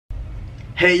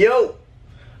Hey yo!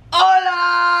 Hola!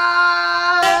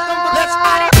 Let's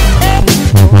party!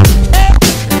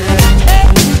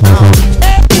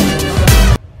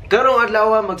 Karong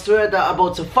adlaw magsurata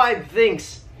about sa 5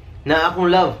 things na akong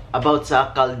love about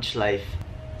sa college life.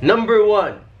 Number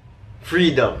 1,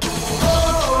 freedom.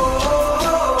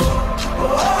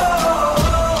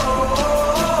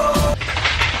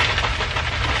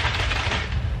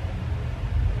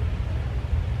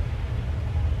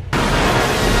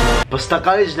 Basta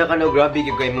college na ka na, grabe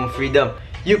kayo mong freedom.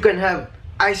 You can have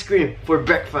ice cream for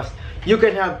breakfast. You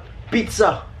can have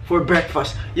pizza for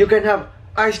breakfast. You can have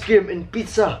ice cream and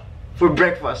pizza for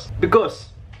breakfast.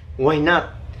 Because, why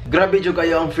not? Grabe jo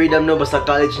kayo ang freedom no, basta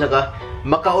college na ka.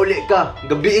 Makauli ka,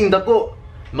 gabiing dako.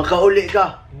 Makauli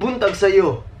ka, buntag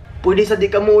sa'yo. Pwede sa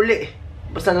di ka muli.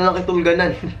 Basta na lang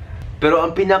kitulganan. Pero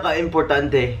ang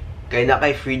pinaka-importante, kay na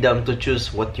kay freedom to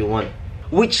choose what you want.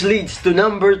 Which leads to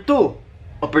number 2.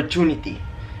 Opportunity.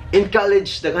 In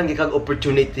college, daghan kang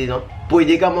opportunity, no?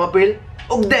 Pwede ka mo-appeal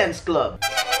og dance club.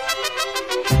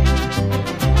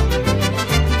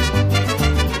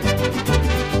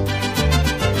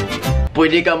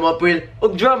 Pwede ka mo-appeal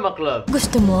og drama club.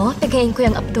 Gusto mo? Tagayin ko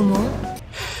yung abdo mo?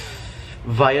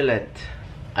 Violent.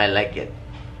 I like it.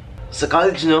 Sa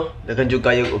college, no? Daghan jud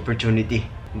kayong opportunity.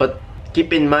 But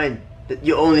keep in mind that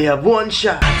you only have one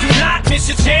shot. Do not miss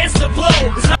your chance to blow.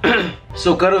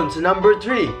 So karon sa number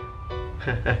 3.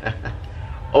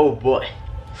 Oh boy.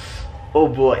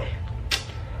 Oh boy.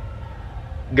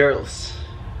 Girls.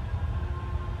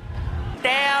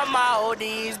 Damn all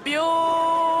these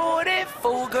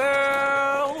beautiful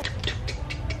girls.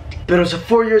 Pero sa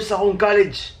 4 years akong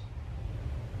college,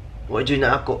 wad yun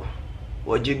na ako.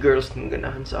 Wad yun girls nang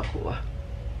ganahan sa ako, ah.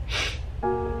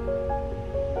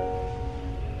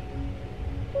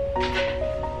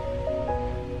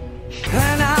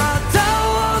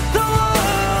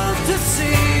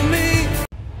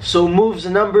 So moves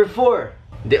number 4,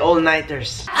 the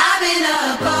all-nighters. I've been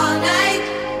up all night,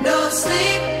 no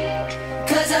sleep,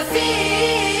 cause I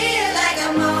feel like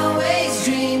I'm always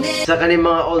dreaming. Sa kaning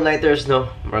mga all-nighters,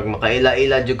 no,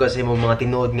 makaila-ila jud kasi mo mga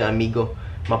tinuod nga amigo.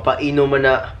 Mapaino man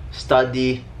na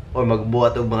study or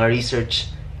magbuhat og mga research.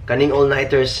 Kaning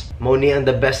all-nighters, mao ni ang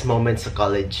the best moments sa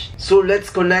college. So let's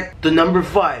connect to number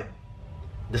 5,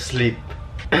 the sleep.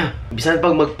 Bisan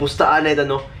pag magpustaan na ito,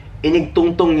 no,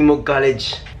 inigtungtong ni mo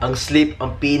college, ang sleep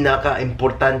ang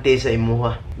pinaka-importante sa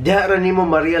imuha. Diha ra nimo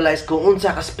ma-realize kung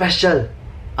unsa ka special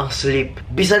ang sleep.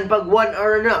 Bisan pag 1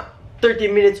 hour na, 30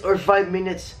 minutes or 5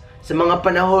 minutes sa mga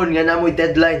panahon nga namoy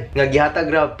deadline nga gihatag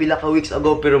ra pila ka weeks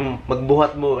ago pero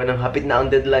magbuhat mo kanang hapit na ang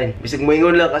deadline. Bisag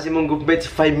moingon lang kasi mong gugmit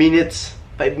sa 5 minutes.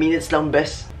 5 minutes lang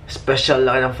best. Special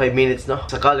lang ng 5 minutes, no?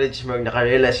 Sa college,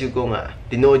 naka-realize yun ko nga,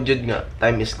 tinuod yun nga,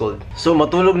 time is gold. So,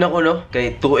 matulog na ko, no?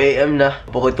 Kay 2 AM na,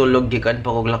 pa ko'y tulog, gikan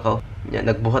pa ko'y lakaw.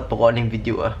 Yan, nagbuhat pa ko aning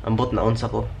video, ah. Ambot na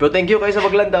unsa ko. Pero thank you kayo sa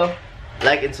paglantaw.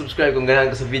 Like and subscribe kung ganahan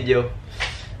ko sa video.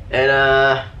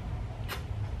 And,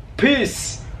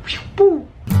 peace!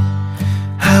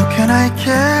 How can I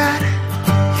get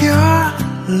your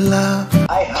love?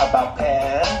 I have a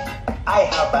pen, I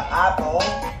have an apple,